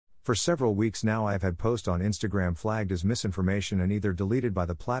For several weeks now I have had posts on Instagram flagged as misinformation and either deleted by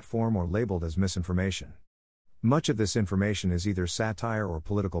the platform or labeled as misinformation. Much of this information is either satire or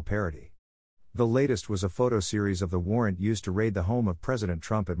political parody. The latest was a photo series of the warrant used to raid the home of President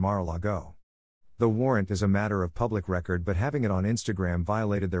Trump at Mar-a-Lago. The warrant is a matter of public record, but having it on Instagram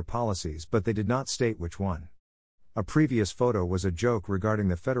violated their policies, but they did not state which one. A previous photo was a joke regarding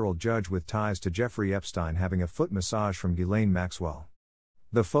the federal judge with ties to Jeffrey Epstein having a foot massage from Ghislaine Maxwell.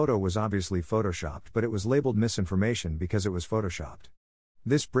 The photo was obviously photoshopped, but it was labeled misinformation because it was photoshopped.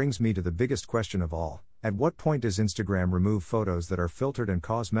 This brings me to the biggest question of all: at what point does Instagram remove photos that are filtered and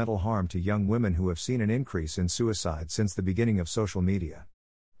cause mental harm to young women who have seen an increase in suicide since the beginning of social media?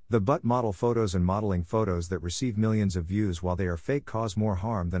 The butt model photos and modeling photos that receive millions of views while they are fake cause more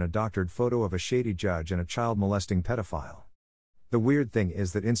harm than a doctored photo of a shady judge and a child molesting pedophile. The weird thing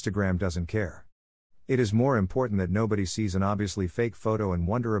is that Instagram doesn't care. It is more important that nobody sees an obviously fake photo and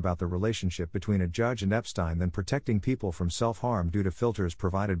wonder about the relationship between a judge and Epstein than protecting people from self-harm due to filters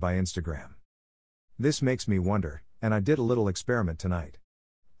provided by Instagram. This makes me wonder, and I did a little experiment tonight.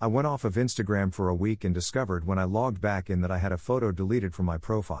 I went off of Instagram for a week and discovered when I logged back in that I had a photo deleted from my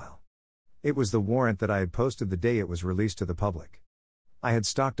profile. It was the warrant that I had posted the day it was released to the public. I had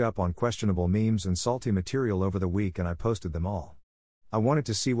stocked up on questionable memes and salty material over the week and I posted them all. I wanted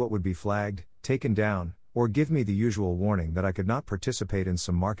to see what would be flagged, taken down, or give me the usual warning that I could not participate in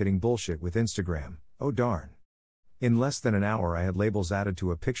some marketing bullshit with Instagram. Oh darn. In less than an hour I had labels added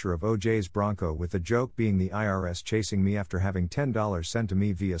to a picture of OJ's Bronco, with the joke being the IRS chasing me after having $10 sent to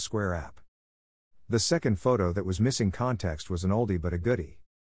me via Square app. The second photo that was missing context was an oldie but a goodie.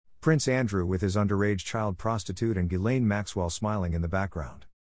 Prince Andrew with his underage child prostitute and Ghislaine Maxwell smiling in the background.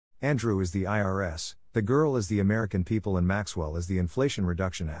 Andrew is the IRS, the girl is the American people, and Maxwell is the Inflation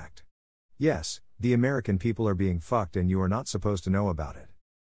Reduction Act. Yes, the American people are being fucked and you are not supposed to know about it.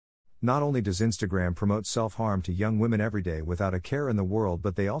 Not only does Instagram promote self-harm to young women every day without a care in the world,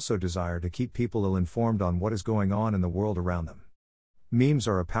 but they also desire to keep people ill-informed on what is going on in the world around them. Memes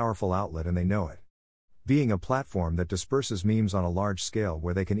are a powerful outlet and they know it. Being a platform that disperses memes on a large scale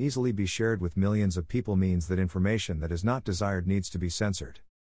where they can easily be shared with millions of people means that information that is not desired needs to be censored.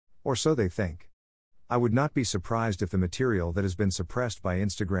 Or so they think. I would not be surprised if the material that has been suppressed by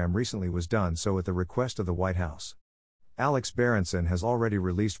Instagram recently was done so at the request of the White House. Alex Berenson has already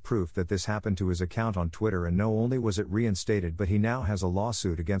released proof that this happened to his account on Twitter, and not only was it reinstated, but he now has a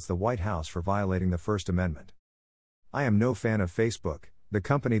lawsuit against the White House for violating the First Amendment. I am no fan of Facebook, the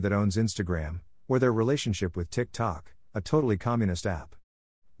company that owns Instagram, or their relationship with TikTok, a totally communist app.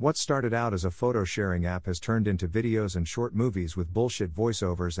 What started out as a photo sharing app has turned into videos and short movies with bullshit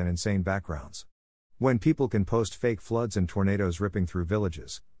voiceovers and insane backgrounds. When people can post fake floods and tornadoes ripping through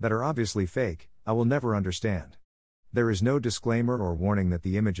villages, that are obviously fake, I will never understand. There is no disclaimer or warning that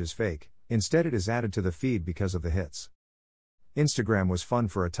the image is fake, instead it is added to the feed because of the hits. Instagram was fun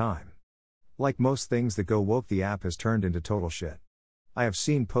for a time. Like most things that go woke, the app has turned into total shit. I have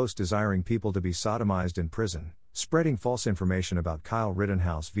seen posts desiring people to be sodomized in prison, spreading false information about Kyle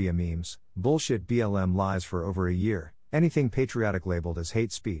Rittenhouse via memes, bullshit BLM lies for over a year, anything patriotic labeled as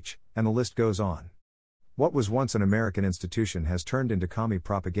hate speech, and the list goes on. What was once an American institution has turned into commie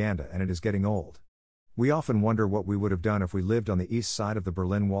propaganda, and it is getting old. We often wonder what we would have done if we lived on the east side of the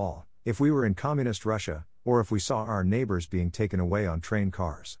Berlin Wall, if we were in communist Russia, or if we saw our neighbors being taken away on train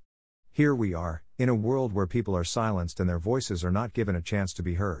cars. Here we are, in a world where people are silenced and their voices are not given a chance to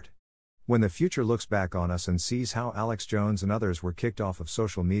be heard. When the future looks back on us and sees how Alex Jones and others were kicked off of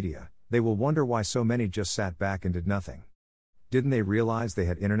social media, they will wonder why so many just sat back and did nothing. Didn't they realize they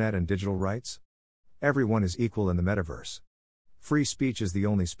had internet and digital rights? Everyone is equal in the metaverse. Free speech is the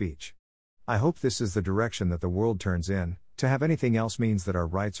only speech. I hope this is the direction that the world turns in. To have anything else means that our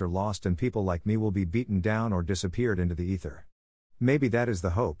rights are lost and people like me will be beaten down or disappeared into the ether. Maybe that is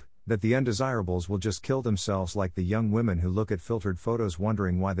the hope, that the undesirables will just kill themselves like the young women who look at filtered photos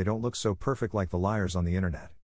wondering why they don't look so perfect like the liars on the internet.